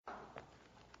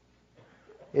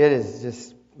It is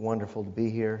just wonderful to be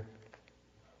here.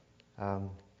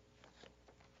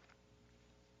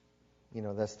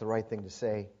 That's the right thing to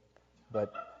say,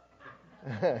 but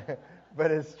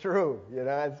but it's true.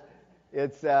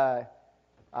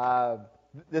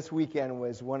 This weekend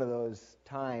was one of those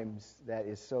times that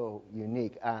is so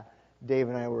unique. Dave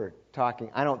and I were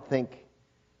talking. I don't think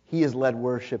he has led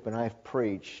worship and I've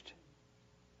preached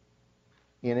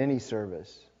in any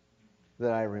service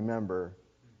that I remember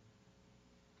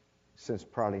since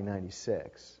probably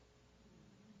 96.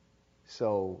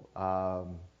 So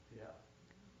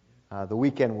the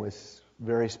weekend was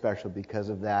very special because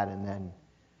of that, and then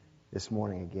this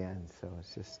morning again. So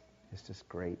it's just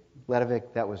great.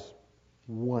 Ledovic, that was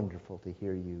wonderful to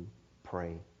hear you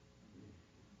pray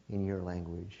in your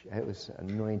language. It was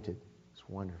anointed. It's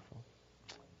wonderful.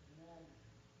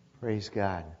 Praise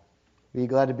God. Are you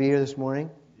glad to be here this morning?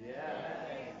 Yes.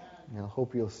 I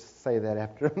hope you'll say that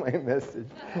after my message.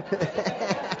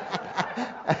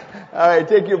 All right,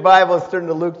 take your Bibles, turn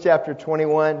to Luke chapter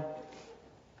 21.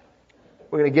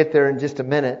 We're going to get there in just a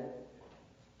minute.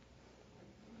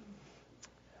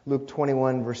 Luke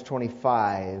 21, verse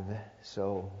 25.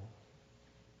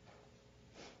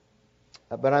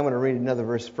 But I'm going to read another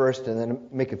verse first and then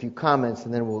make a few comments,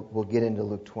 and then we'll get into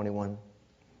Luke 21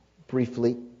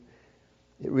 briefly.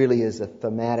 It really is a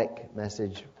thematic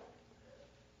message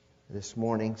this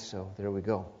morning, so there we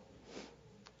go.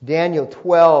 Daniel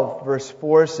 12, verse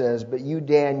 4 says, "But you,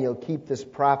 Daniel, keep this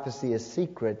prophecy a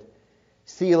secret.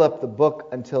 Seal up the book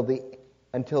until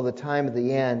the time of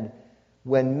the end,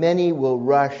 when many will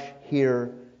rush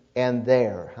here and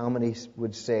there." How many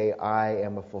would say, "I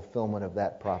am a fulfillment of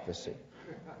that prophecy"?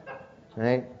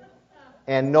 Right?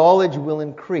 "And knowledge will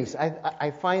increase."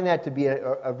 I find that to be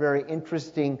a very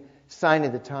interesting sign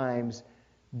of the times,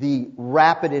 the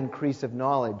rapid increase of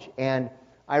knowledge. And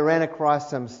I ran across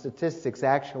some statistics.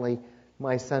 Actually,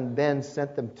 my son Ben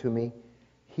sent them to me.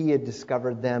 He had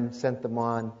discovered them, sent them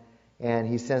on, and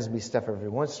he sends me stuff every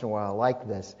once in a while like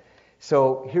this.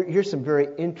 So here's some very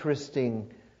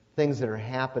interesting things that are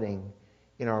happening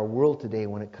in our world today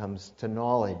when it comes to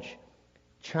knowledge.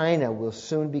 China will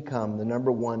soon become the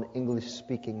number one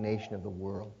English-speaking nation of the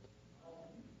world.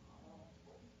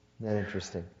 Isn't that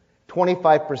interesting?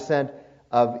 25%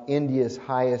 of India's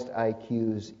highest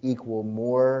IQs equal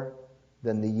more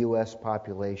than the U.S.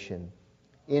 population.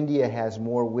 India has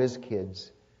more whiz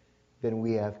kids than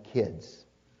we have kids.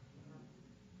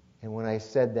 And when I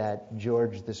said that,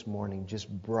 George this morning just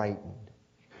brightened.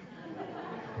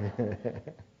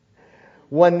 The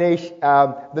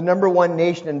number one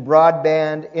nation in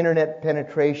broadband internet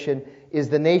penetration is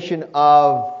the nation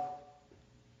of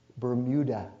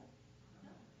Bermuda.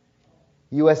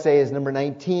 USA is number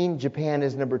 19, Japan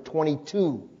is number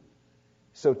 22.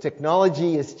 So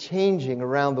technology is changing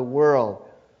around the world.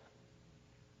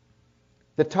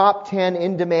 The top 10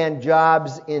 in-demand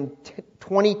jobs in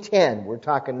 2010, we're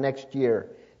talking next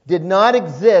year, did not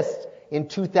exist in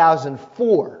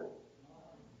 2004.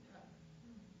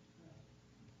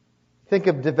 Think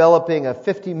of developing a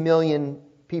 50 million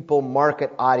people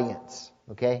market audience,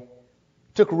 okay?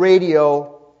 Took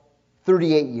radio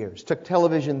 38 years. Took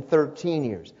television 13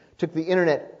 years. Took the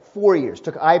internet 4 years.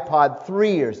 Took iPod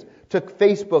 3 years. Took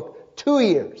Facebook 2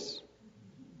 years.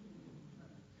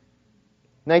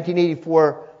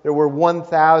 1984, there were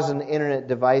 1,000 internet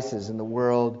devices in the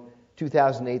world.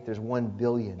 2008, there's 1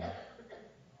 billion.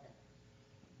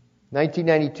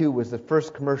 1992 was the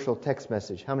first commercial text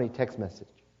message. How many text messages?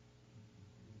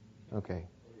 Okay.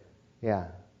 Yeah.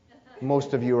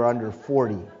 Most of you are under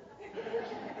 40.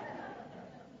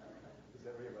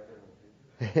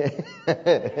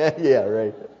 Yeah,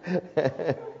 right.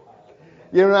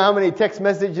 You know how many text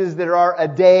messages there are a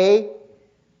day?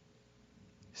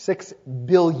 6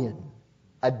 billion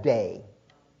a day.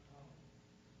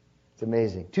 It's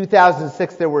amazing.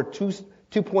 2006, there were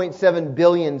 2.7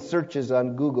 billion searches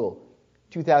on Google.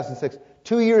 2006.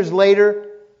 2 years later,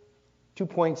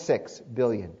 2.6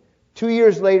 billion. 2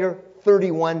 years later,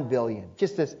 31 billion.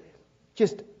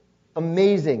 Just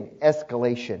amazing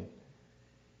escalation.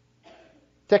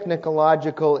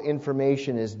 Technological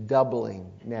information is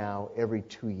doubling now every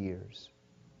 2 years.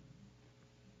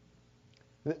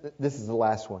 This is the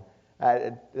last one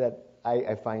that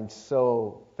I find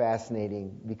so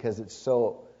fascinating because it's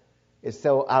so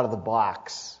out of the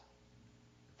box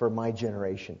for my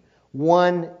generation.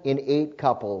 1 in 8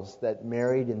 couples that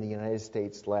married in the United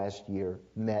States last year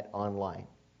met online.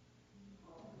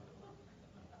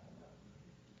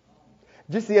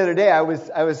 Just the other day, I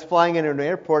was flying into an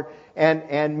airport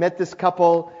and met this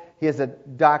couple. He has a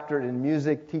doctorate in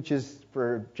music, teaches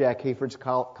for Jack Hayford's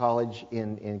college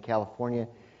in California,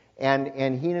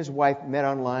 and he and his wife met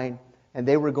online, and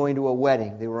they were going to a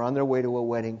wedding. They were on their way to a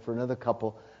wedding for another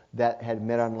couple that had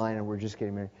met online and were just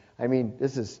getting married. I mean,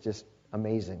 this is just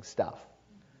amazing stuff.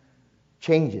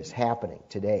 Changes happening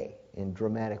today in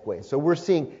dramatic ways. So we're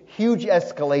seeing huge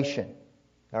escalation,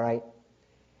 all right?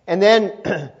 And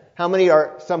then, how many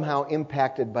are somehow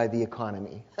impacted by the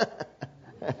economy?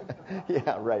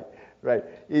 Yeah, right.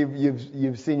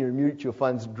 You've seen your mutual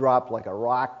funds drop like a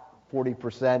rock,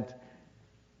 40%.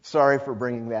 Sorry for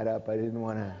bringing that up. I didn't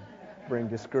want to bring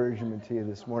discouragement to you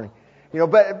this morning.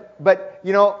 But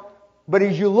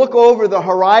as you look over the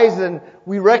horizon,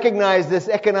 we recognize this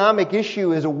economic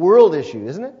issue is a world issue,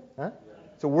 isn't it? Huh?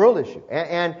 It's a world issue.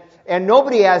 And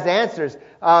nobody has answers.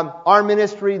 Our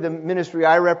ministry, the ministry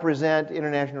I represent,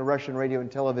 International Russian Radio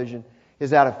and Television,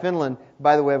 is out of Finland.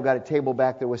 By the way, I've got a table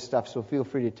back there with stuff, so feel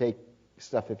free to take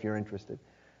stuff if you're interested.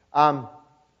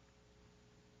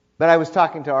 But I was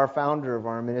talking to our founder of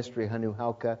our ministry, Hannu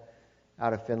Hauka,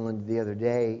 out of Finland the other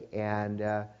day, and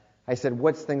I said,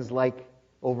 what's things like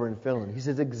over in Finland? He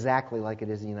says, exactly like it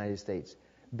is in the United States.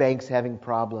 Banks having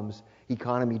problems,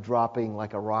 economy dropping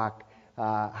like a rock,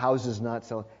 houses not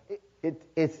selling.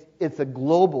 It's a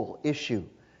global issue.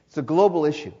 It's a global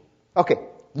issue. Okay,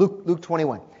 Luke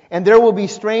 21. And there will be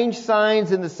strange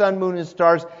signs in the sun, moon, and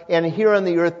stars, and here on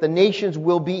the earth the nations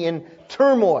will be in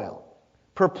turmoil,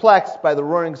 perplexed by the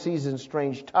roaring seas and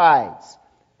strange tides.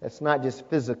 That's not just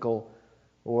physical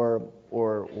or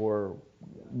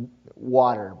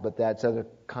water, but that's other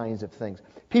kinds of things.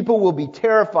 People will be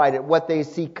terrified at what they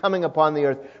see coming upon the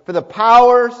earth, for the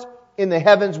powers in the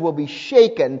heavens will be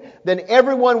shaken. Then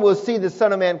everyone will see the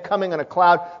Son of Man coming on a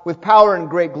cloud with power and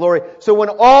great glory. So when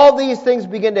all these things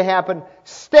begin to happen,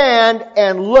 stand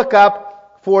and look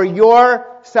up, for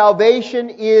your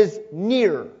salvation is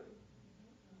near.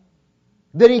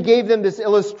 Then he gave them this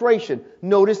illustration.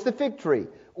 Notice the fig tree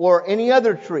or any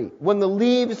other tree. When the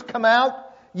leaves come out,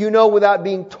 you know without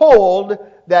being told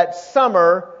that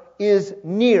summer is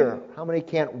near. How many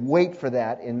can't wait for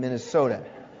that in Minnesota?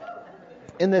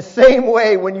 In the same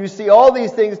way, when you see all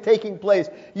these things taking place,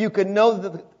 you can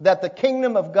know that the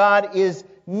kingdom of God is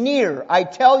near. I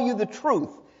tell you the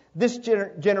truth. This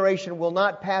generation will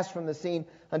not pass from the scene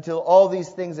until all these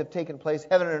things have taken place.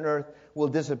 Heaven and earth will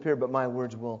disappear, but my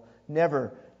words will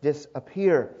never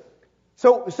disappear.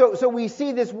 So we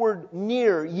see this word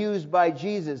near used by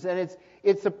Jesus, and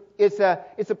it's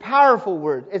a powerful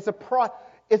word. It's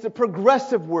a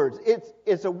progressive word.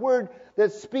 It's a word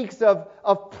that speaks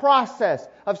of process,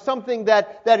 of something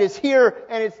that is here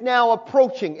and it's now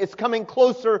approaching. It's coming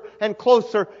closer and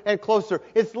closer and closer.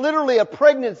 It's literally a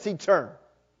pregnancy term.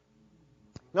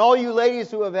 And all you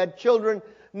ladies who have had children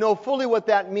know fully what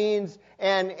that means,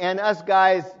 and us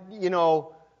guys, we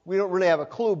don't really have a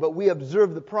clue, but we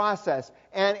observe the process.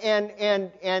 And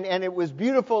it was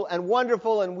beautiful and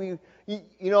wonderful, and you're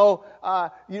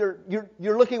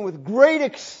looking with great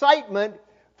excitement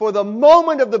for the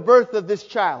moment of the birth of this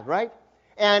child, right?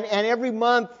 And every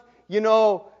month,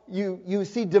 you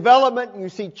see development, and you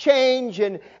see change,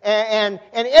 and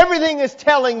everything is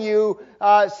telling you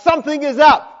something is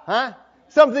up, huh?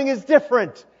 Something is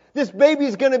different. This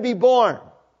baby's going to be born,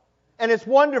 and it's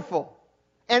wonderful,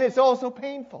 and it's also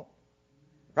painful,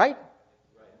 right?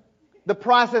 The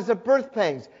process of birth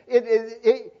pangs.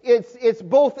 It's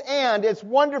both and. It's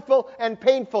wonderful and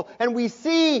painful. And we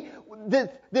see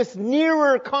this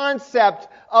nearer concept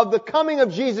of the coming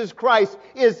of Jesus Christ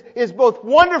is both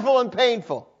wonderful and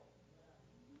painful.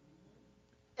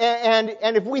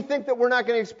 And if we think that we're not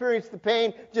going to experience the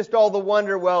pain, just all the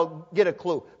wonder, well, get a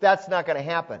clue. That's not going to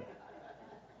happen.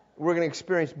 We're going to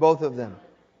experience both of them.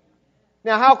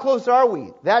 Now, how close are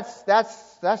we? That's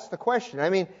the question.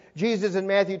 I mean, Jesus in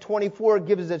Matthew 24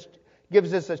 gives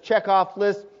us a check-off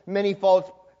list. Many false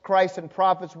Christs and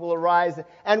prophets will arise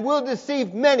and will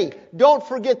deceive many. Don't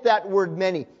forget that word,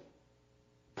 many.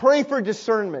 Pray for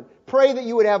discernment. Pray that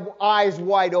you would have eyes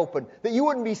wide open, that you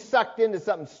wouldn't be sucked into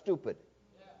something stupid.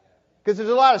 Because there's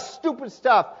a lot of stupid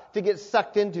stuff to get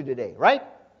sucked into today, right?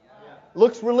 Yeah.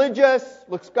 Looks religious,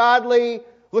 looks godly,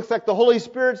 looks like the Holy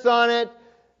Spirit's on it,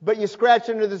 but you scratch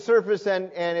under the surface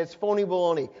and it's phony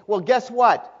baloney. Well, guess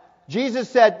what? Jesus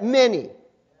said many.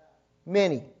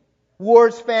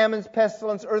 Wars, famines,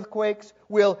 pestilence, earthquakes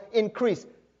will increase.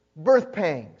 Birth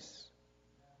pangs.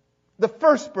 The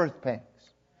first birth pangs.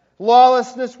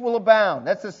 Lawlessness will abound.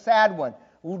 That's a sad one.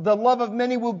 The love of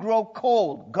many will grow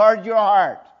cold. Guard your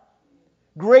heart.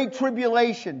 Great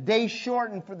tribulation, days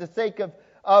shortened for the sake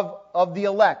of the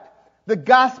elect. The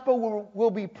gospel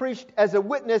will be preached as a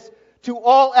witness to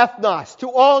all ethnos, to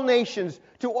all nations,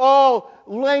 to all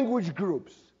language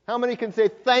groups. How many can say,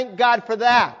 thank God for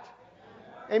that?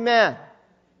 Amen.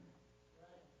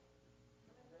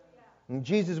 And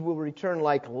Jesus will return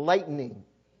like lightning.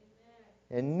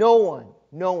 And no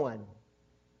one,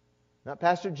 not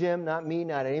Pastor Jim, not me,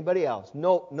 not anybody else,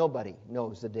 nobody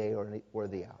knows the day or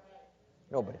the hour.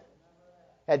 Nobody.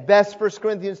 At best, 1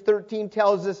 Corinthians 13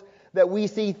 tells us that we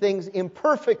see things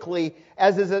imperfectly,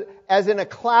 as in a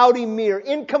cloudy mirror,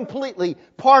 incompletely,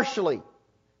 partially.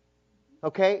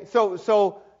 Okay?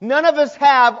 So none of us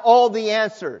have all the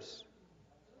answers.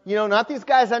 You know, not these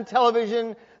guys on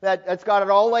television that's got it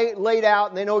all laid out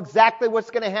and they know exactly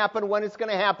what's going to happen, when it's going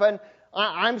to happen.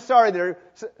 I'm sorry,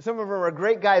 some of them are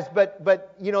great guys,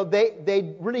 but you know,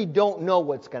 they really don't know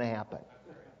what's going to happen.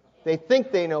 They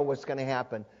think they know what's going to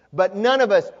happen. But none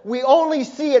of us, we only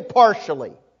see it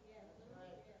partially.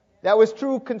 That was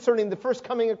true concerning the first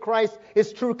coming of Christ.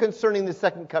 It's true concerning the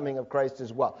second coming of Christ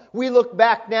as well. We look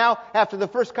back now after the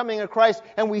first coming of Christ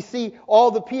and we see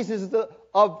all the pieces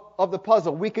of the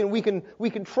puzzle. We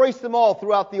can trace them all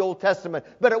throughout the Old Testament.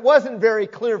 But it wasn't very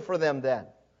clear for them then.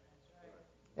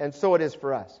 And so it is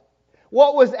for us.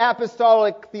 What was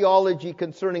apostolic theology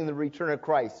concerning the return of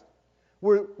Christ?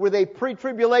 Were they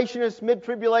pre-tribulationists,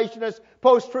 mid-tribulationists,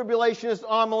 post-tribulationists,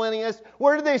 amillennialists?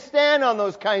 Where did they stand on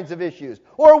those kinds of issues?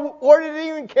 Or did they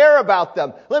even care about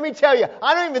them? Let me tell you,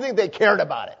 I don't even think they cared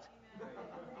about it.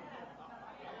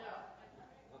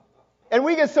 And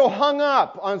we get so hung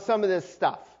up on some of this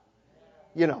stuff,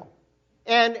 you know.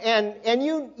 And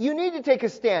you need to take a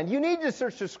stand. You need to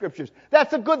search the Scriptures.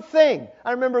 That's a good thing.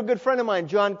 I remember a good friend of mine,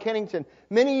 John Kennington,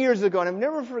 many years ago, and I've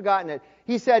never forgotten it.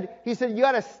 He said you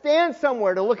got to stand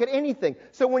somewhere to look at anything.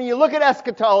 So when you look at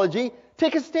eschatology,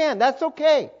 take a stand. That's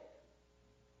okay.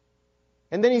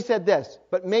 And then he said this,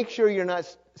 but make sure you're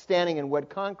not standing in wet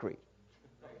concrete.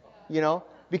 You know?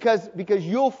 Because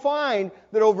you'll find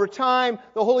that over time,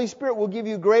 the Holy Spirit will give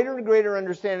you greater and greater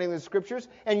understanding of the Scriptures,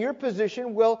 and your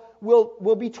position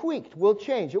will be tweaked, will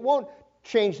change. It won't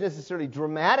change necessarily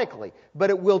dramatically, but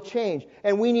it will change.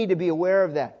 And we need to be aware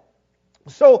of that.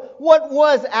 So, what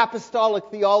was apostolic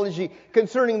theology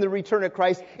concerning the return of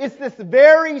Christ? It's this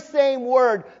very same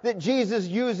word that Jesus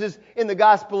uses in the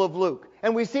Gospel of Luke.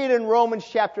 And we see it in Romans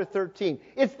chapter 13.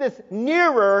 It's this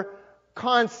nearer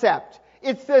concept.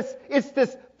 It's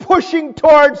this pushing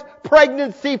towards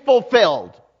pregnancy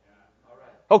fulfilled.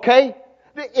 Okay?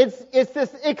 It's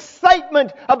this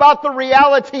excitement about the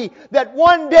reality that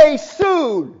one day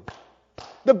soon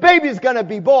the baby's going to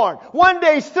be born. One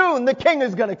day soon the king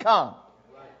is going to come.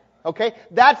 Okay?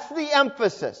 That's the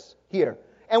emphasis here.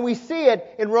 And we see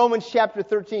it in Romans chapter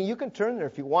 13. You can turn there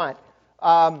if you want.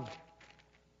 And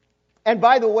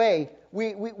by the way,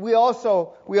 we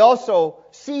also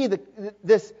see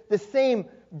the same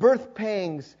birth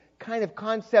pangs kind of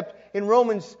concept in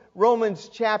Romans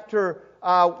chapter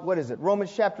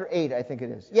Romans chapter 8, I think it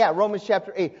is. Yeah, Romans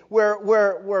chapter 8,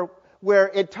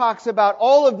 where it talks about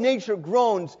all of nature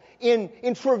groans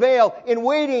in travail, in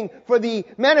waiting for the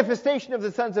manifestation of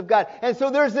the sons of God. And so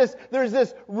there's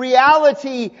this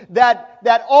reality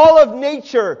that all of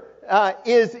nature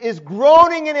is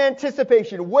groaning in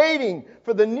anticipation, waiting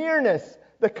for the nearness,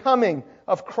 the coming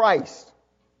of Christ.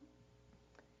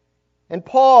 And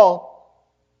Paul,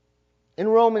 in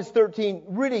Romans 13,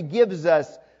 really gives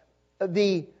us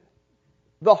the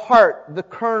heart, the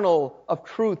kernel of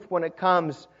truth when it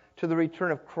comes to the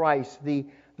return of Christ, the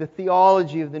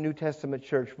theology of the New Testament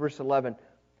church. Verse 11.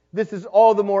 This is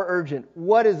all the more urgent.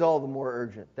 What is all the more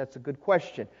urgent? That's a good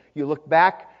question. You look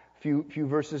back, few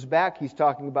verses back, he's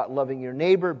talking about loving your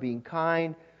neighbor, being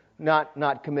kind,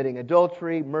 not committing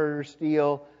adultery, murder,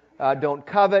 steal, don't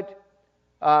covet.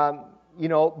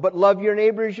 But love your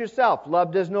neighbor as yourself.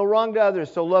 Love does no wrong to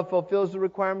others, so love fulfills the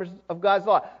requirements of God's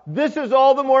law. This is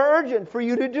all the more urgent for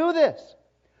you to do this.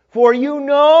 For you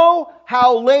know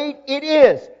how late it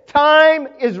is. Time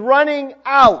is running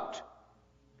out.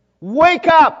 Wake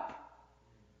up.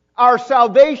 Our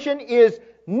salvation is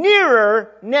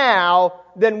nearer now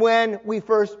than when we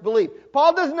first believed.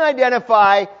 Paul doesn't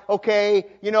identify,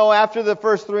 after the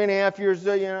first 3.5 years,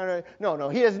 no,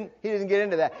 he doesn't get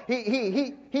into that.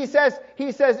 He says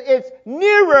it's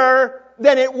nearer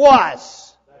than it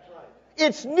was. That's right.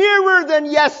 It's nearer than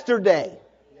yesterday.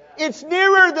 Yeah. It's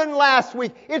nearer than last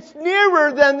week. It's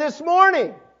nearer than this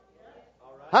morning. Yeah.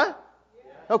 Huh?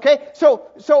 Yeah. Okay,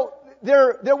 so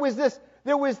there was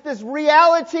this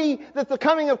reality that the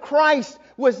coming of Christ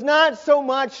was not so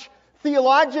much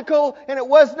theological, and it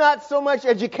was not so much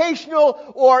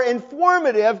educational or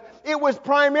informative. It was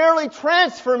primarily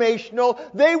transformational.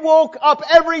 They woke up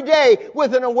every day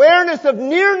with an awareness of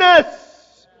nearness.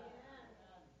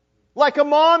 Like a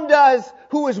mom does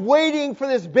who is waiting for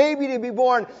this baby to be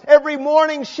born. Every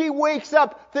morning she wakes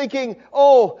up thinking,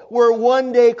 oh, we're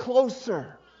one day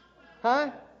closer.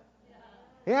 Huh?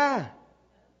 Yeah.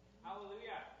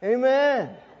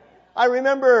 Amen. I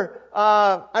remember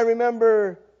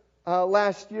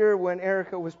last year when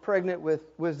Erica was pregnant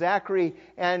with Zachary,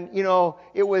 and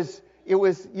it was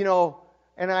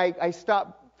and I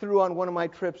stopped through on one of my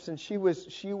trips, and she was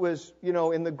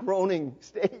in the groaning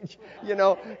stage,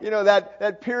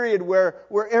 that period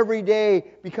where every day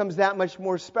becomes that much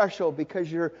more special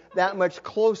because you're that much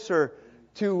closer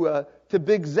to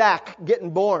Big Zach getting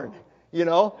born,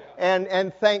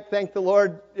 and thank the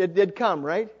Lord it did come,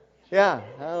 right? Yeah,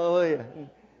 hallelujah.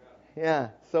 Yeah,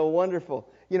 so wonderful.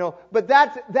 But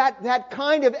that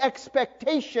kind of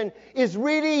expectation is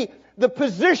really the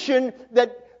position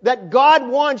that God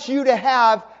wants you to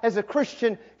have as a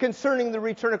Christian concerning the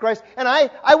return of Christ. And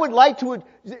I would like to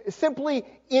simply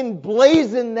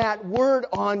emblazon that word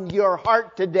on your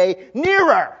heart today.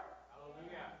 Nearer.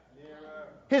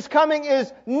 His coming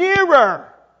is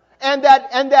nearer. And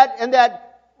that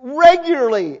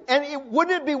regularly. And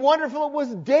wouldn't it be wonderful if it was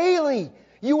daily?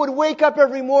 You would wake up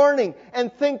every morning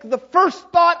and think the first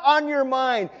thought on your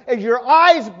mind, as your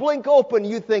eyes blink open,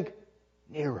 you think,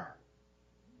 nearer.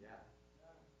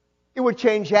 It would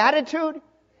change attitude.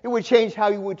 It would change how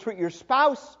you would treat your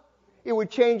spouse. It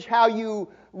would change how you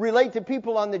relate to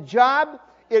people on the job.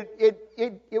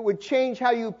 It would change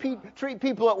how you treat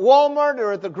people at Walmart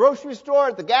or at the grocery store,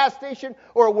 at the gas station,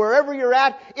 or wherever you're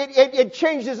at. It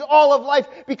changes all of life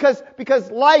because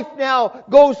life now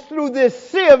goes through this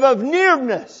sieve of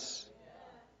nearness.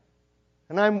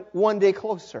 And I'm one day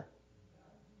closer.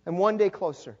 I'm one day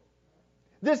closer.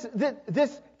 This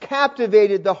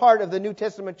captivated the heart of the New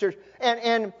Testament church,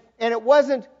 and it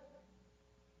wasn't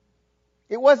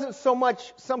so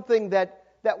much something that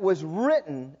was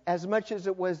written as much as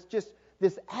it was just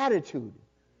this attitude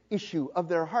issue of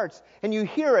their hearts. And you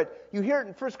hear it in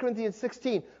 1 Corinthians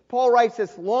 16. Paul writes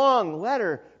this long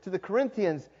letter to the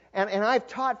Corinthians, and I've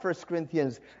taught 1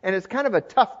 Corinthians, and it's kind of a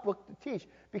tough book to teach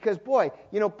because, boy,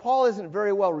 Paul isn't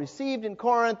very well received in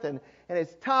Corinth, and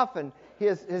it's tough, and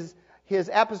his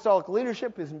apostolic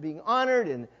leadership isn't being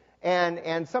honored,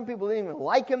 and some people didn't even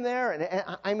like him there. And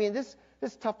I mean, this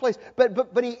is a tough place.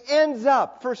 But he ends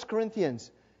up 1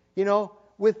 Corinthians,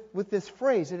 with this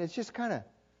phrase, and it's just kind of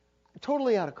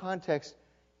totally out of context.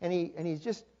 And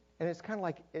it's kind of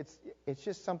like it's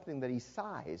just something that he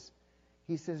sighs.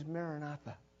 He says,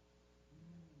 Maranatha,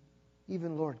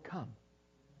 even Lord, come.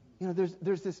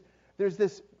 There's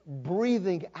this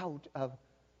breathing out of,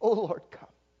 oh Lord, come.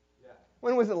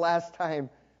 When was the last time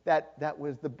that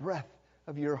was the breath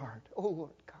of your heart? Oh, Lord,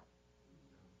 come.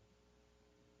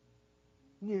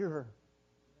 Nearer.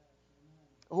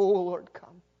 Oh, Lord,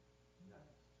 come.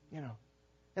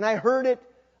 And I heard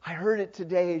it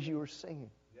today as you were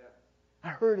singing. I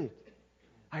heard it.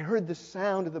 I heard the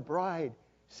sound of the bride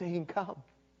saying, come.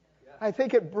 I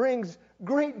think it brings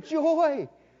great joy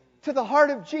to the heart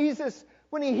of Jesus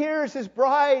when he hears his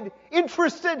bride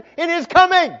interested in his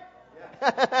coming.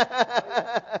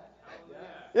 I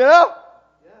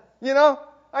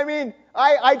mean,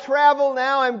 I travel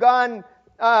now. I'm gone.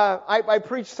 I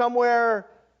preach somewhere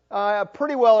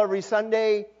pretty well every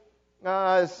Sunday,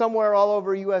 somewhere all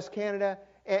over U.S., Canada,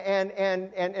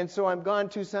 and so I'm gone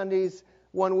 2 Sundays,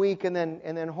 1 week, and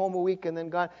then home a week, and then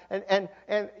gone. And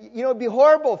it'd be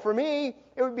horrible for me.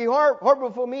 It would be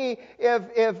horrible for me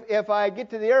if I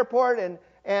get to the airport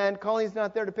and Colleen's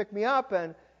not there to pick me up,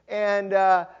 and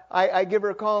I give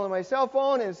her a call on my cell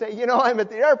phone and say, I'm at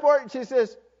the airport. And she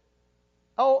says,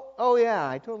 oh yeah,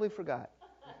 I totally forgot.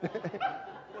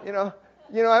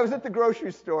 I was at the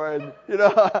grocery store, and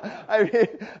I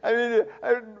mean,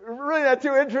 I'm really not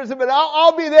too interested, but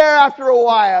I'll be there after a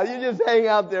while. You just hang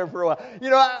out there for a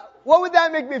while. What would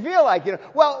that make me feel like?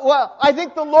 Well, I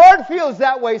think the Lord feels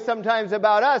that way sometimes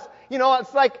about us.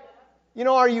 It's like,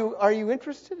 are you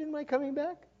interested in my coming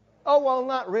back? Oh, well,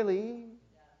 not really.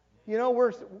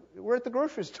 We're at the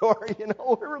grocery store.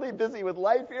 We're really busy with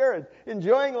life here and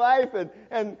enjoying life.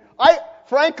 And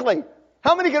frankly,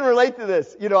 how many can relate to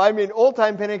this?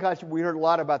 Old-time Pentecostal, we heard a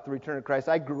lot about the return of Christ.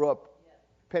 I grew up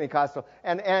Pentecostal.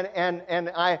 And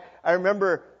I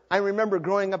remember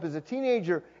growing up as a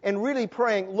teenager and really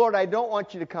praying, Lord, I don't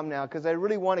want you to come now because I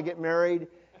really want to get married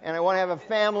and I want to have a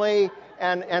family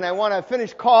and I want to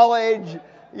finish college,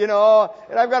 and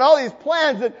I've got all these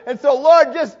plans. And so,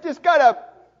 Lord, just kind of,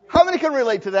 how many can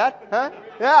relate to that? Huh?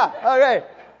 Yeah, okay.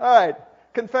 All right.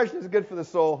 Confession is good for the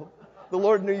soul. The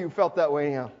Lord knew you felt that way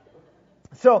anyhow.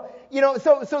 So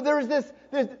there's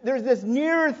this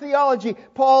near theology.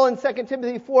 Paul in 2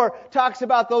 Timothy 4 talks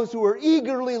about those who are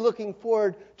eagerly looking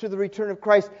forward to the return of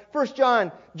Christ. 1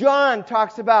 John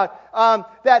talks about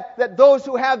that those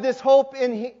who have this hope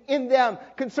in them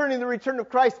concerning the return of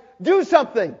Christ do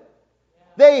something.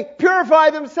 They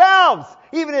purify themselves,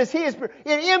 even as He is pure.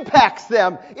 It impacts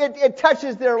them. It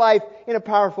touches their life in a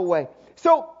powerful way.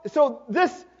 So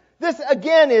this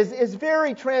again is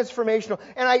very transformational.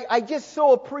 And I just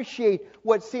so appreciate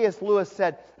what C.S. Lewis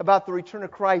said about the return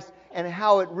of Christ and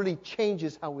how it really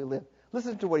changes how we live.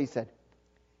 Listen to what he said.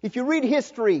 If you read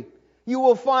history, you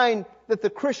will find that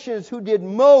the Christians who did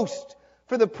most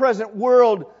for the present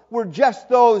world were just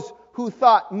those who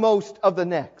thought most of the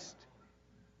next.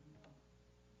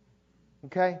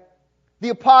 Okay? The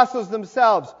apostles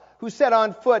themselves who set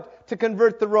on foot to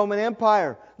convert the Roman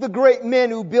Empire. The great men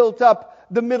who built up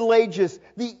the Middle Ages.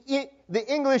 The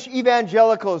English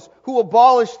evangelicals who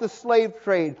abolished the slave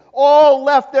trade. All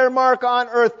left their mark on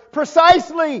earth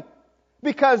precisely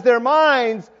because their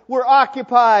minds were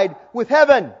occupied with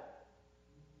heaven.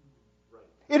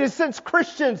 It is since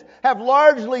Christians have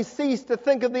largely ceased to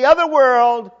think of the other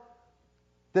world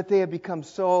that they have become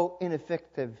so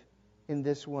ineffective in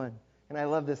this one. And I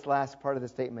love this last part of the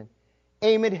statement.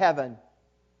 Aim at heaven.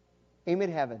 Aim at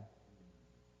heaven.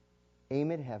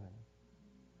 Aim at heaven.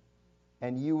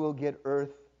 And you will get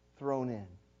earth thrown in.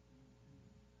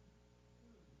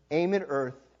 Aim at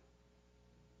earth,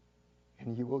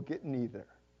 and you will get neither.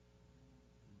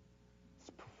 It's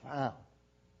profound.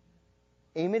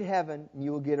 Aim at heaven, and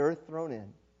you will get earth thrown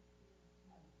in.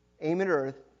 Aim at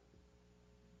earth,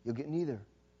 you'll get neither.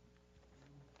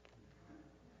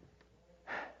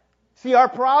 See, our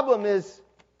problem is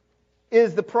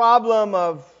the problem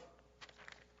of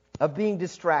being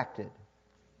distracted.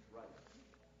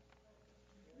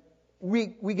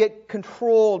 We get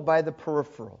controlled by the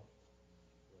peripheral.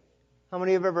 How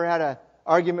many have ever had an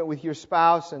argument with your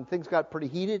spouse and things got pretty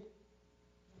heated?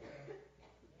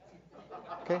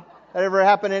 Okay, that ever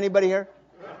happened to anybody here?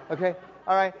 Okay,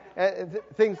 all right.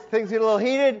 Things get a little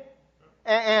heated,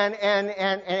 and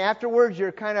afterwards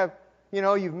you're kind of,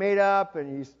 you've made up,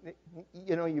 and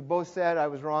you both said, "I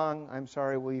was wrong. I'm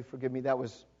sorry. Will you forgive me?" That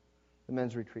was the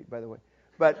men's retreat, by the way.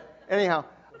 But anyhow.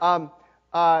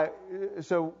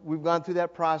 So we've gone through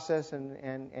that process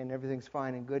and everything's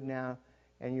fine and good now.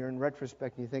 And you're in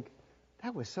retrospect and you think,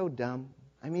 that was so dumb.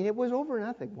 I mean, it was over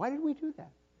nothing. Why did we do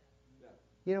that?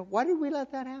 Why did we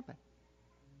let that happen?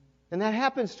 And that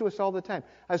happens to us all the time.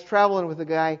 I was traveling with a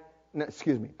guy. No,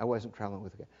 excuse me, I wasn't traveling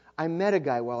with a guy. I met a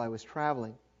guy while I was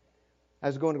traveling. I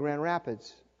was going to Grand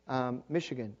Rapids,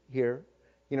 Michigan here,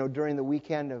 during the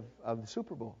weekend of the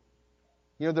Super Bowl.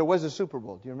 There was a Super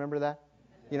Bowl. Do you remember that?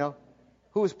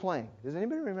 Who was playing? Does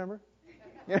anybody remember?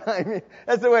 I mean,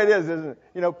 that's the way it is, isn't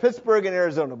it? Pittsburgh and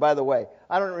Arizona, by the way.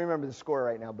 I don't remember the score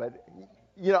right now, but,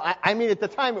 I mean, at the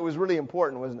time it was really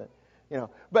important, wasn't it?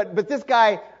 But this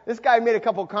guy made a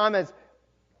couple comments.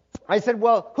 I said,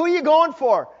 well, who are you going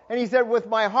for? And he said, with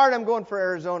my heart, I'm going for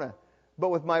Arizona.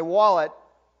 But with my wallet,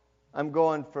 I'm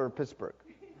going for Pittsburgh.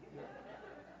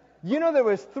 There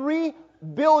was $3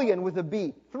 billion with a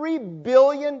B, $3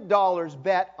 billion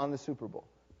bet on the Super Bowl.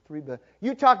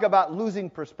 You talk about losing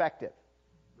perspective.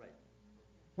 Right.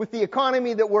 With the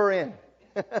economy that we're in.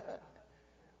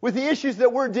 With the issues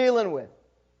that we're dealing with.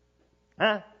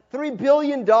 $3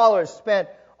 billion spent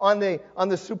on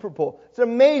the Super Bowl. It's an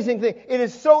amazing thing. It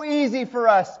is so easy for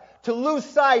us to lose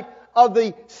sight of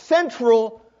the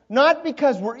central, not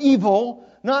because we're evil,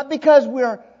 not because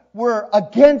we're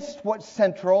against what's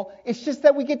central. It's just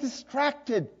that we get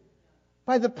distracted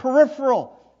by the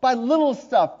peripheral, by little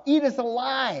stuff, eat us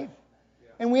alive.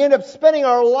 And we end up spending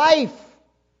our life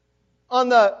on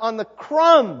the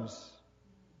crumbs.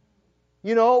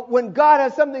 When God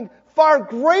has something far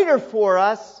greater for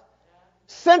us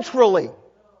centrally.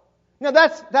 Now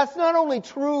that's not only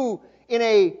true in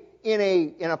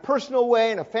a personal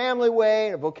way, in a family way,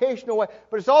 in a vocational way,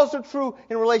 but it's also true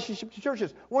in relationship to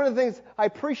churches. One of the things I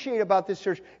appreciate about this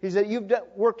church is that you've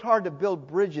worked hard to build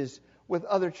bridges with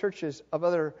other churches of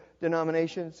other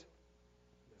denominations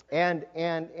and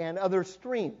other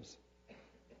streams.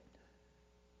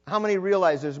 How many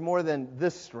realize there's more than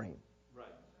this stream? Right.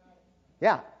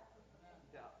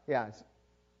 Yeah.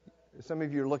 Some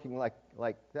of you are looking like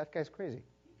that guy's crazy.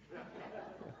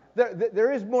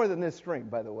 There is more than this stream,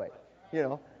 by the way.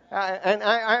 And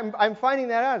I'm finding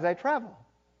that out as I travel.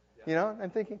 I'm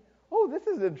thinking, oh, this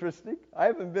is interesting. I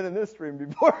haven't been in this stream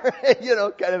before.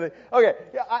 Kind of thing. Okay,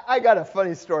 I got a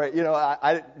funny story.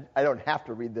 I don't have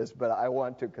to read this, but I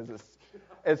want to because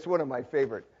it's one of my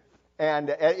favorite. And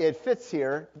it fits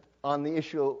here on the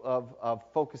issue of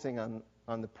focusing on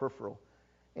the peripheral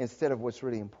instead of what's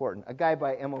really important. A guy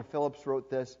by M.O. Phillips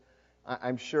wrote this.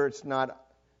 I'm sure it's not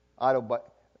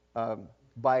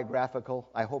autobiographical.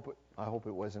 I hope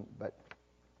it wasn't, but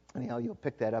anyhow, you'll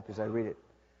pick that up as I read it.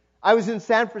 I was in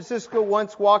San Francisco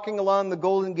once walking along the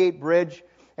Golden Gate Bridge,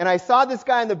 and I saw this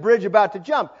guy on the bridge about to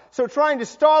jump. So trying to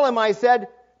stall him, I said,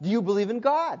 "Do you believe in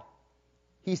God?"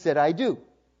 He said, "I do."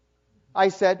 I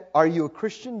said, "Are you a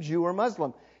Christian, Jew, or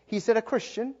Muslim?" He said, "A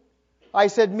Christian." I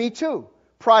said, "Me too.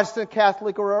 Protestant,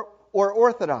 Catholic, or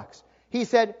Orthodox?" He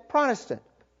said, "Protestant."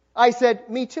 I said,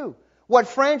 "Me too." "What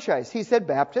franchise?" He said,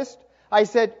 "Baptist." I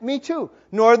said, "Me too."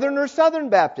 "Northern or Southern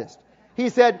Baptist?" He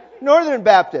said, "Northern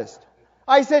Baptist."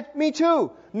 I said, "Me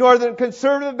too." "Northern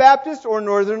Conservative Baptist or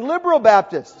Northern Liberal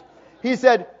Baptist?" He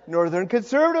said, "Northern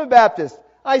Conservative Baptist."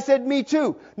 I said, "Me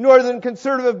too." "Northern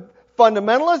Conservative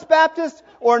Fundamentalist Baptist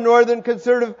or Northern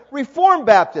Conservative Reformed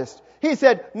Baptist?" He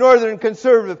said, "Northern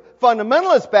Conservative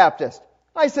Fundamentalist Baptist."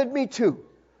 I said, "Me too."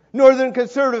 "Northern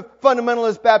Conservative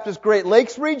Fundamentalist Baptist Great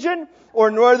Lakes region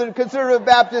or Northern Conservative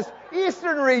Baptist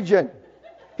Eastern region?"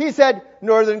 He said,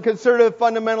 "Northern Conservative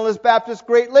Fundamentalist Baptist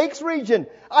Great Lakes region."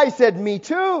 I said, "Me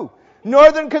too."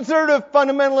 "Northern Conservative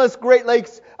Fundamentalist Great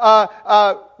Lakes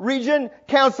region,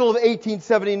 Council of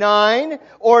 1879,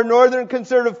 or Northern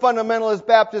Conservative Fundamentalist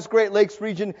Baptist Great Lakes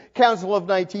region, Council of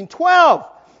 1912.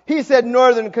 He said,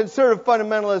 "Northern Conservative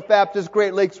Fundamentalist Baptist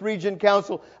Great Lakes region,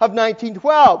 Council of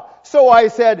 1912. So I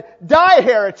said, "Die,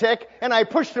 heretic," and I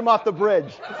pushed him off the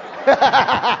bridge.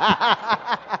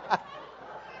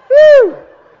 Woo!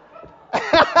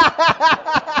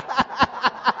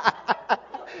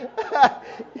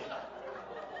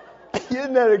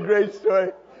 Isn't that a great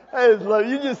story? I just love it.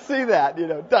 You just see that,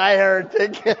 die,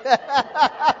 heretic.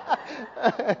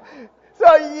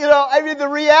 So, the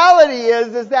reality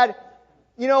is that,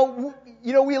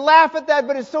 we laugh at that,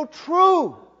 but it's so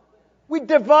true. We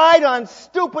divide on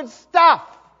stupid stuff.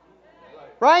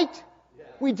 Right?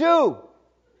 We do.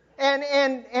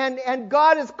 And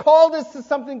God has called us to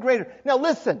something greater. Now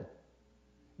listen.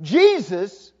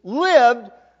 Jesus lived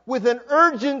with an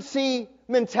urgency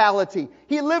mentality.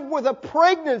 He lived with a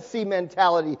pregnancy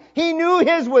mentality. He knew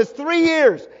his was 3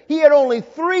 years. He had only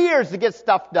 3 years to get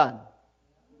stuff done.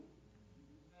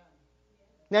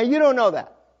 Now you don't know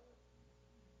that.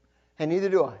 And neither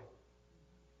do I.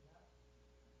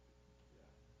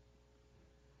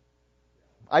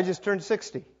 I just turned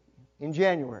 60 in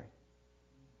January.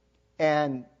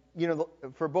 And,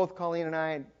 for both Colleen and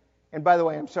I, and by the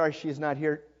way, I'm sorry she's not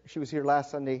here. She was here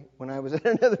last Sunday when I was at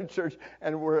another church,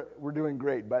 and we're doing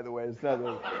great, by the way. It's not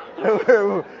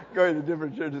we're going to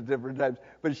different churches at different times.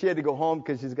 But she had to go home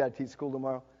because she's got to teach school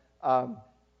tomorrow.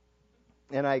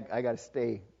 And I got to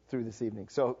stay through this evening.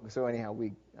 So anyhow,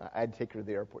 I had to take her to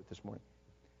the airport this morning.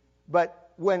 But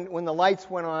when the lights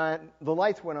went on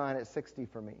at 60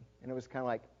 for me, and it was kind of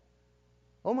like,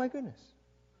 oh my goodness.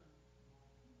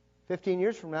 15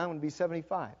 years from now, I'm going to be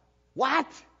 75. What?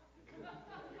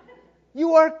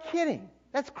 You are kidding.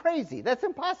 That's crazy. That's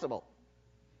impossible.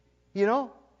 And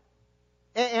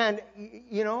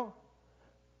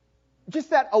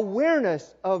just that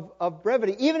awareness of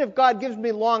brevity. Even if God gives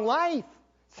me long life,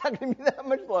 it's not going to be that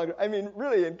much longer. I mean,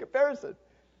 really, in comparison.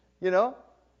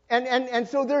 And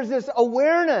so there's this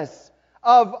awareness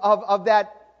of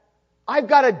that I've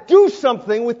got to do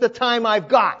something with the time I've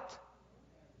got.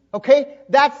 Okay?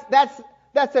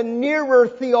 That's a nearer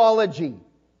theology.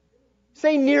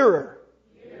 Say nearer.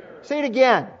 Say it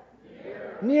again.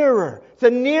 Nearer. It's a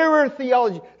nearer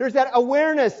theology. There's that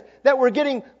awareness that we're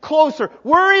getting closer.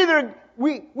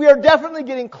 We are definitely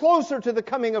getting closer to the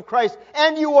coming of Christ,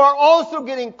 and you are also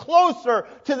getting closer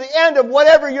to the end of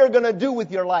whatever you're going to do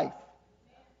with your life.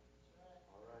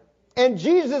 And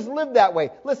Jesus lived that way.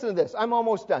 Listen to this. I'm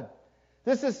almost done.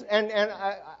 This is, and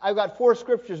I've got 4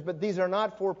 scriptures, but these are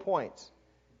not 4 points.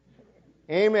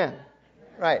 Amen.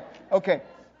 Right. Okay.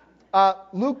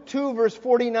 Luke 2, verse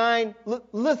 49.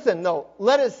 Listen, though.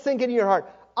 Let it sink into your heart.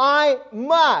 I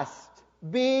must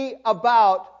be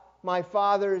about my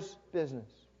Father's business.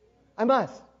 I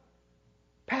must.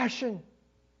 Passion,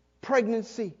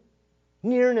 pregnancy,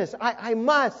 nearness. I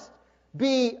must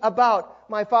be about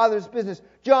my Father's business.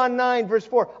 John 9, verse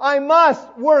 4. I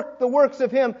must work the works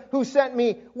of Him who sent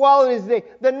me while it is day.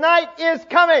 The night is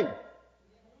coming.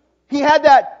 He had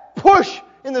that push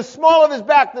in the small of his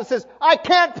back that says, I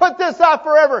can't put this off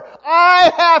forever.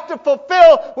 I have to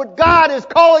fulfill what God is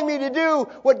calling me to do.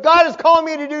 What God is calling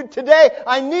me to do today,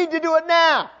 I need to do it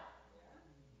now.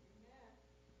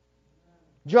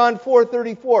 John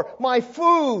 4:34. My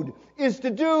food is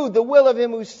to do the will of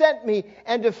Him who sent me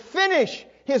and to finish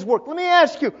His work. Let me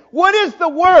ask you, what is the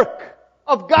work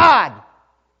of God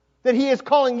that He is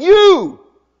calling you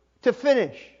to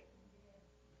finish?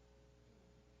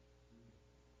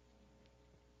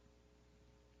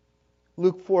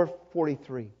 Luke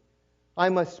 4:43. I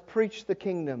must preach the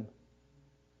kingdom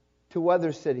to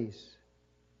other cities,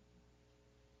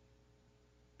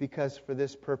 because for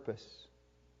this purpose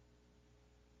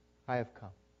I have come.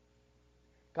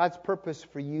 God's purpose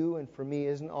for you and for me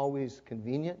isn't always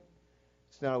convenient.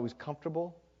 It's not always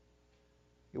comfortable.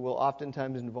 It will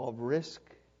oftentimes involve risk.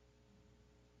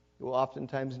 It will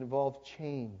oftentimes involve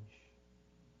change.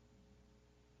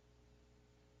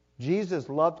 Jesus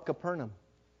loved Capernaum.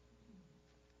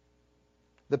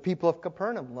 The people of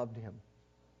Capernaum loved Him.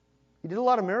 He did a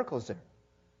lot of miracles there.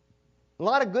 A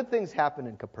lot of good things happened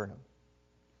in Capernaum.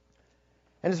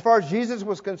 And as far as Jesus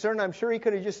was concerned, I'm sure He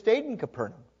could have just stayed in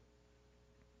Capernaum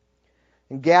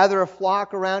and gather a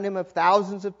flock around Him of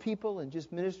thousands of people and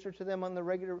just minister to them on a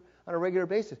regular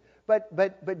basis.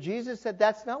 But Jesus said,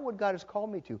 that's not what God has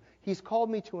called me to. He's called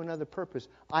me to another purpose.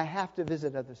 I have to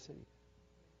visit other cities.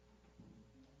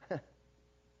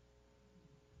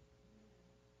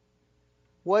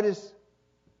 What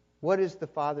is the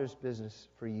Father's business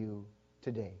for you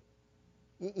today?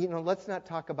 Let's not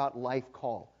talk about life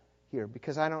call here,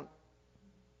 because I don't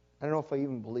know if I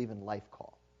even believe in life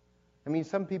call. I mean,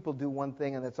 some people do one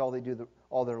thing and that's all they do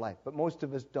all their life, but most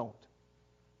of us don't.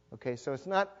 Okay, so it's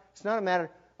not a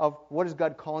matter of what is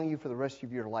God calling you for the rest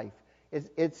of your life.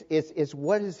 It's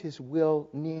what is His will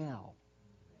now,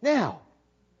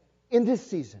 in this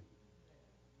season,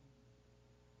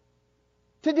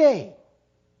 today,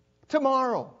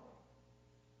 tomorrow.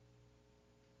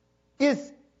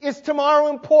 Is tomorrow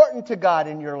important to God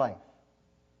in your life?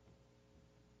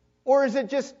 Or is it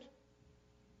just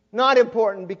not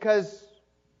important because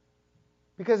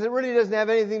it really doesn't have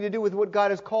anything to do with what God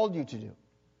has called you to do?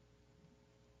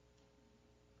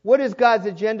 What is God's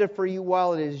agenda for you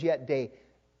while it is yet day?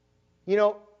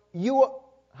 Feel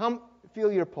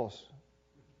your pulse.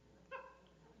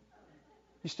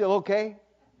 You still okay?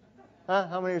 Huh?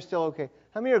 How many are still okay?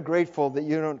 How many are grateful that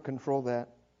you don't control that?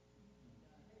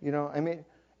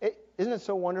 Isn't it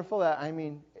so wonderful that,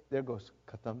 there goes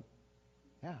Katham.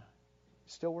 Yeah,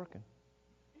 it's still working.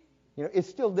 It's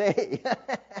still day.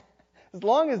 As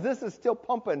long as this is still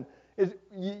pumping,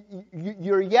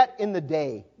 you're yet in the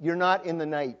day. You're not in the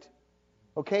night.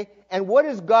 Okay? And what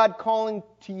is God calling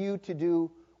to you to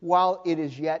do while it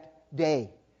is yet day?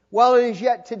 While it is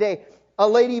yet today. A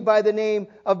lady by the name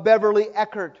of Beverly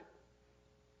Eckert.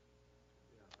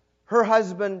 Her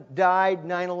husband died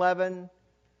 9/11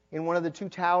 in one of the two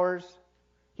towers.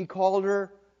 He called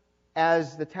her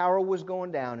as the tower was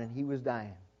going down and he was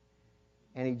dying.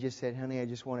 And he just said, honey, I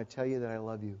just want to tell you that I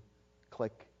love you.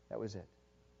 Click. That was it.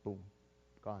 Boom.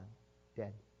 Gone.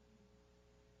 Dead.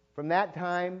 From that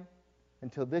time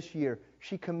until this year,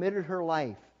 she committed her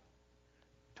life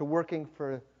to working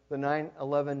for the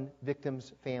 9/11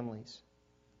 victims' families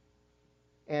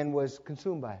and was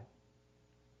consumed by it.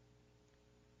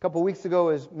 A couple weeks ago,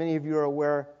 as many of you are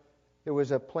aware, there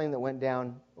was a plane that went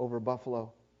down over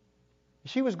Buffalo.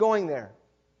 She was going there.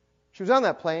 She was on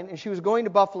that plane, and she was going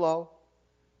to Buffalo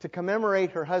to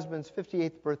commemorate her husband's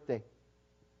 58th birthday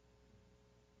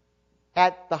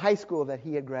at the high school that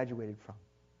he had graduated from.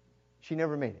 She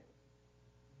never made it.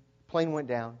 Plane went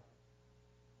down.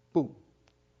 Boom.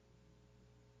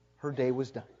 Her day was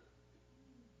done.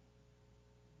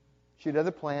 She had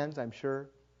other plans, I'm sure.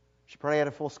 She probably had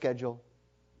a full schedule,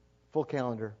 full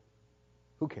calendar.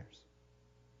 Who cares?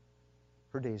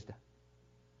 Her day's done.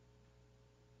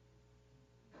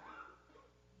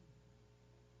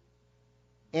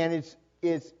 And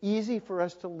it's easy for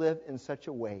us to live in such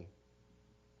a way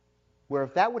where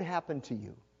if that would happen to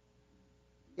you,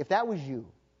 if that was you,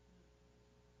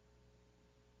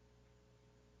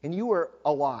 and you were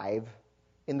alive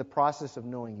in the process of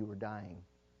knowing you were dying,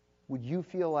 would you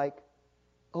feel like,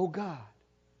 oh God,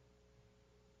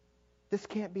 this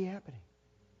can't be happening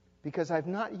because I've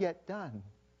not yet done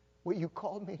what you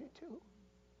called me to do?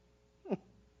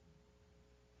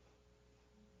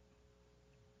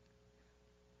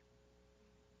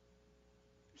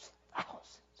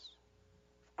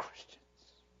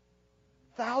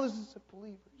 Thousands of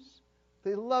believers.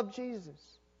 They love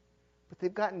Jesus, but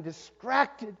they've gotten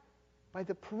distracted by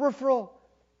the peripheral,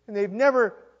 and they've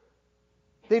never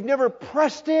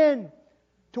pressed in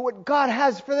to what God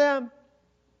has for them.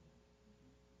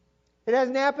 It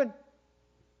hasn't happened.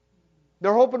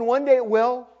 They're hoping one day it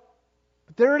will,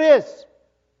 but there it is.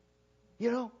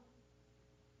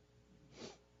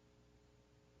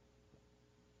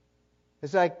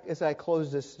 As I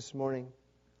close this morning,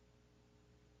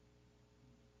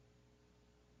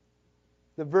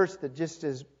 the verse that just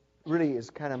really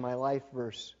is kind of my life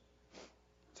verse.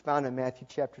 It's found in Matthew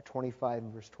chapter 25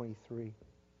 and verse 23.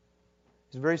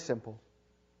 It's very simple.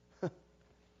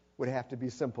 Would have to be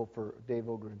simple for Dave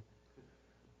Ogren.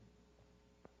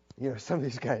 Some of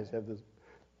these guys have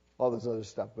all this other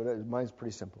stuff, but mine's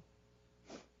pretty simple.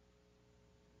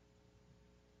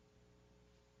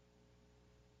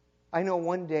 I know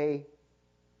one day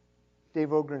Dave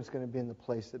Ogren's going to be in the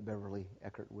place that Beverly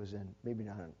Eckert was in. Maybe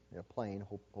not on a plane,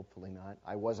 hopefully not.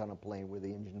 I was on a plane where the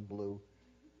engine blew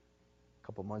a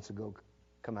couple months ago,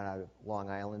 coming out of Long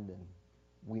Island, and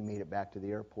we made it back to the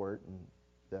airport, and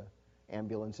the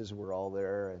ambulances were all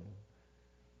there and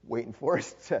waiting for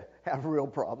us to have real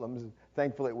problems.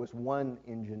 Thankfully, it was one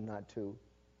engine, not two.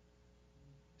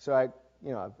 So I've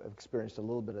experienced a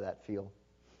little bit of that feel.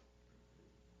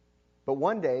 But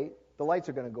one day, the lights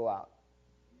are going to go out.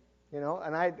 And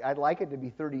I'd like it to be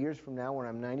 30 years from now when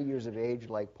I'm 90 years of age,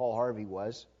 like Paul Harvey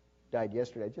was, died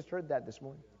yesterday. I just heard that this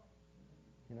morning.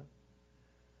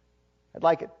 I'd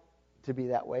like it to be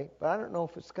that way, but I don't know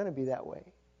if it's going to be that way.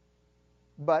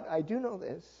 But I do know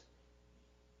this,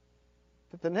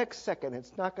 that the next second,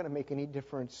 it's not going to make any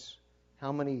difference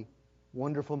how many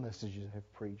wonderful messages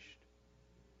I've preached,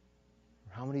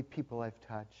 or how many people I've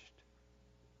touched,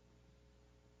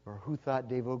 or who thought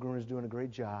Dave Ogren was doing a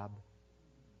great job,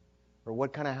 or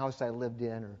what kind of house I lived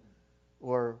in,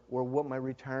 or what my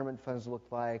retirement funds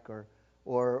looked like, or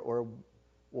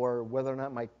whether or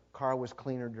not my car was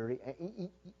clean or dirty. You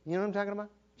know what I'm talking about?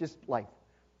 Just life.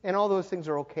 And all those things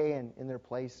are okay and in their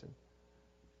place,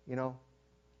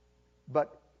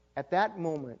 But at that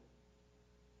moment,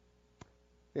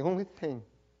 the only thing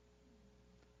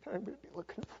that I'm going to be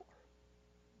looking for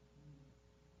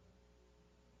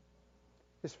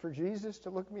is for Jesus to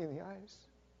look me in the eyes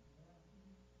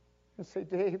and say,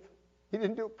 Dave, you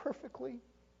didn't do it perfectly.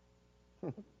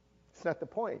 It's not the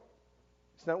point.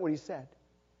 It's not what he said.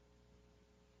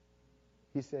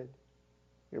 He said,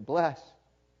 you're blessed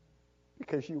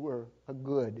because you were a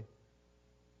good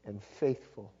and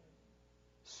faithful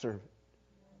servant.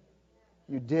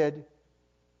 You did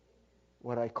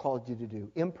what I called you to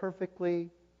do. Imperfectly,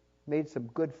 made some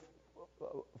good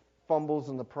fumbles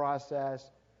in the process,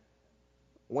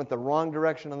 went the wrong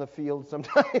direction on the field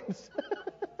sometimes.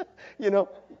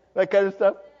 That kind of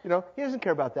stuff. He doesn't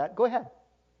care about that. Go ahead.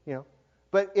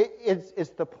 But it's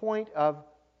the point of,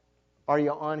 are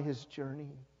you on his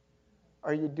journey?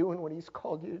 Are you doing what he's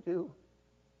called you to do?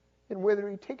 And whether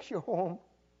he takes you home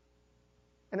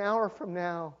an hour from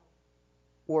now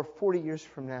or 40 years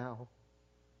from now,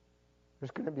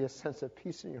 there's going to be a sense of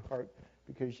peace in your heart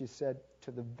because you said,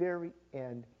 to the very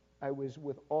end, I was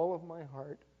with all of my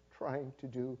heart trying to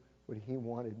do what he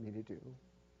wanted me to do.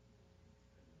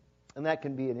 And that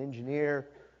can be an engineer,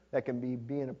 that can be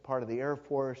being a part of the Air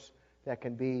Force, that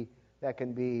can be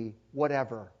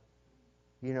whatever,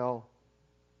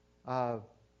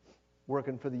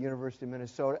 working for the University of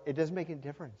Minnesota. It doesn't make any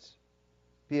difference.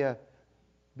 Be a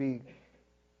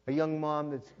young mom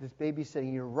that's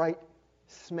babysitting. You're right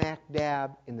smack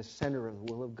dab in the center of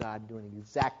the will of God, doing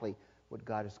exactly what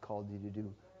God has called you to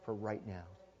do for right now.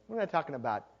 We're not talking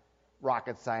about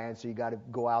rocket science, or you got to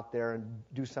go out there and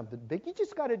do something big. You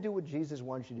just got to do what Jesus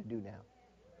wants you to do now.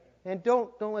 And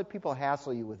don't let people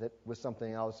hassle you with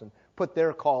something else and put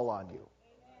their call on you.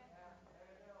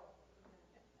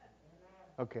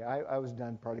 Okay, I was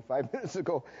done probably 5 minutes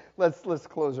ago. Let's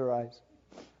close our eyes.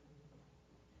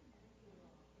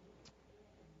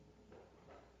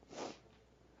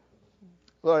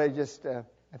 Lord,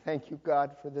 I thank you,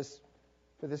 God, for this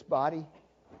body.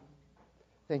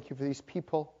 Thank you for these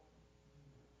people.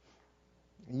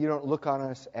 You don't look on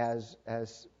us as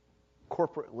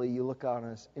corporately. You look on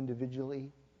us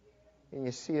individually, and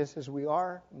you see us as we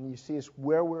are, and you see us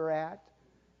where we're at,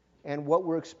 and what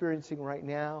we're experiencing right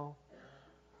now.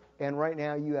 And right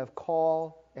now, you have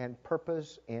call and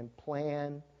purpose and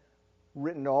plan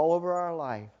written all over our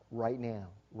life right now.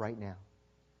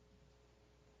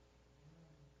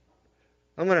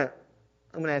 I'm going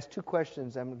to ask two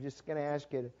questions. I'm just going to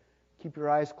ask you to keep your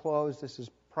eyes closed. This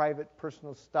is private,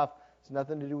 personal stuff. It's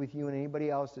nothing to do with you and anybody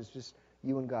else. It's just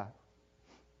you and God.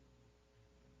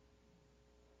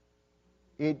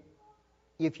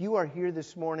 If you are here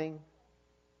this morning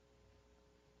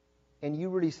and you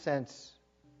really sense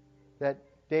that,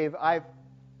 Dave, I've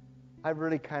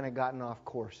really kind of gotten off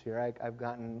course here. I've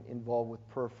gotten involved with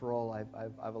peripheral.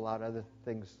 I've allowed other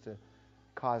things to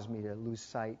cause me to lose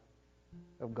sight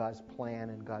of God's plan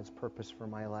and God's purpose for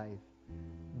my life.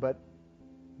 But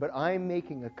I'm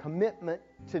making a commitment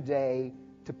today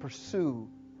to pursue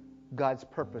God's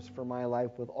purpose for my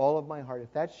life with all of my heart.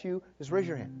 If that's you, just raise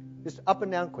your hand. Just up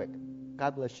and down quick.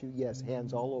 God bless you. Yes,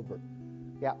 hands all over.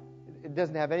 Yeah, it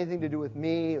doesn't have anything to do with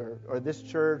me or this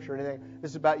church or anything.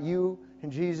 This is about you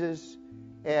and Jesus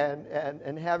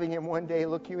and having Him one day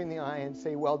look you in the eye and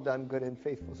say, well done, good and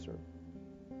faithful servant.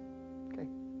 Okay?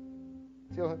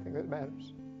 It's the only thing that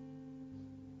matters.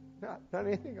 Not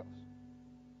anything else.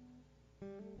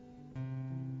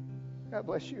 God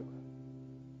bless you.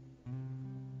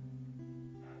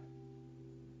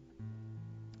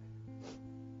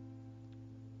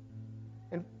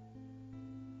 And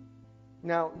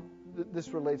now, this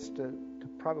relates to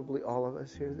probably all of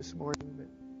us here this morning, but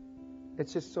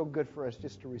it's just so good for us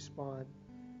just to respond.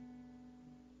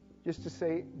 Just to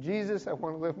say, Jesus, I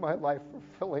want to live my life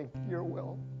fulfilling your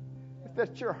will. If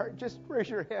that's your heart, just raise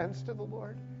your hands to the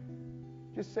Lord.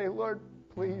 Just say, Lord,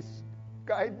 please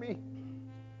guide me.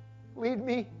 Lead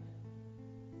me.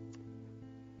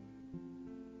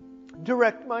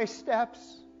 Direct my steps.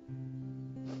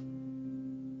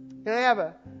 And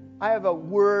I have a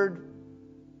word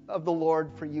of the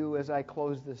Lord for you as I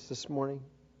close this morning,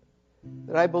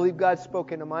 that I believe God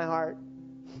spoke into my heart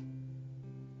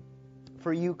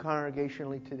for you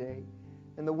congregationally today.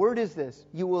 And the word is this: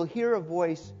 you will hear a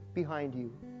voice behind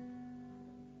you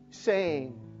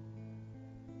saying,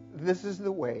 this is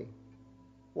the way,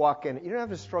 walk in it. You don't have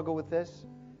to struggle with this.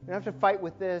 You don't have to fight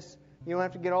with this. You don't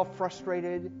have to get all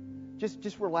frustrated.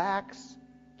 Just relax.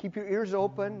 Keep your ears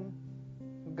open.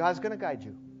 God's going to guide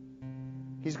you.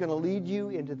 He's going to lead you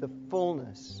into the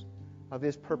fullness of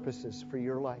His purposes for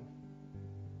your life.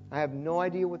 I have no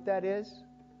idea what that is.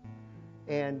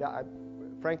 And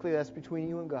frankly, that's between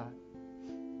you and God.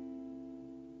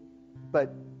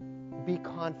 But be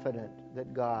confident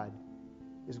that God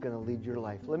is going to lead your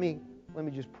life. Let me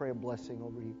just pray a blessing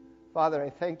over you. Father, I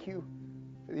thank you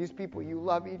for these people. You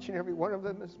love each and every one of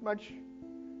them as much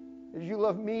as you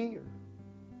love me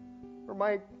or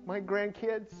my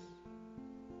grandkids,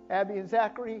 Abby and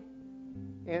Zachary.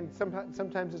 And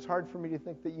sometimes it's hard for me to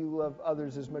think that you love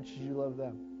others as much as you love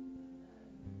them.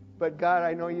 But God,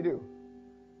 I know you do.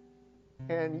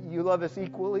 And you love us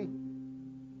equally.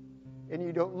 And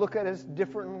you don't look at us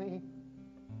differently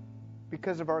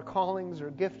because of our callings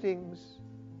or giftings.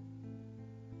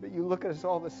 But you look at us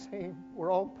all the same.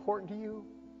 We're all important to you.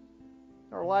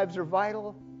 Our lives are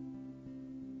vital.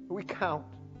 We count.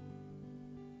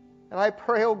 And I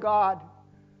pray, oh God,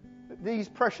 that these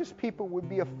precious people would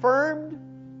be affirmed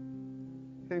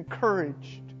and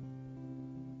encouraged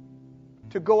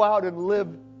to go out and live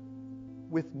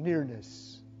with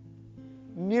nearness.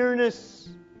 Nearness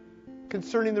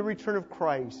concerning the return of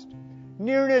Christ.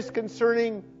 Nearness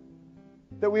concerning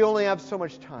that we only have so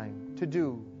much time to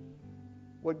do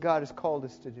what God has called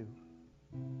us to do.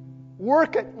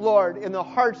 Work it, Lord, in the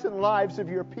hearts and lives of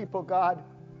your people, God,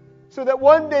 so that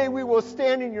one day we will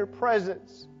stand in your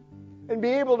presence and be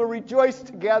able to rejoice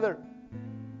together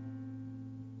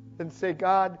and say,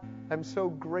 God, I'm so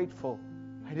grateful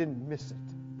I didn't miss it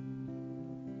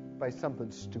by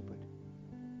something stupid.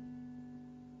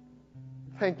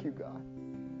 Thank you, God.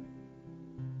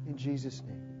 In Jesus'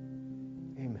 name.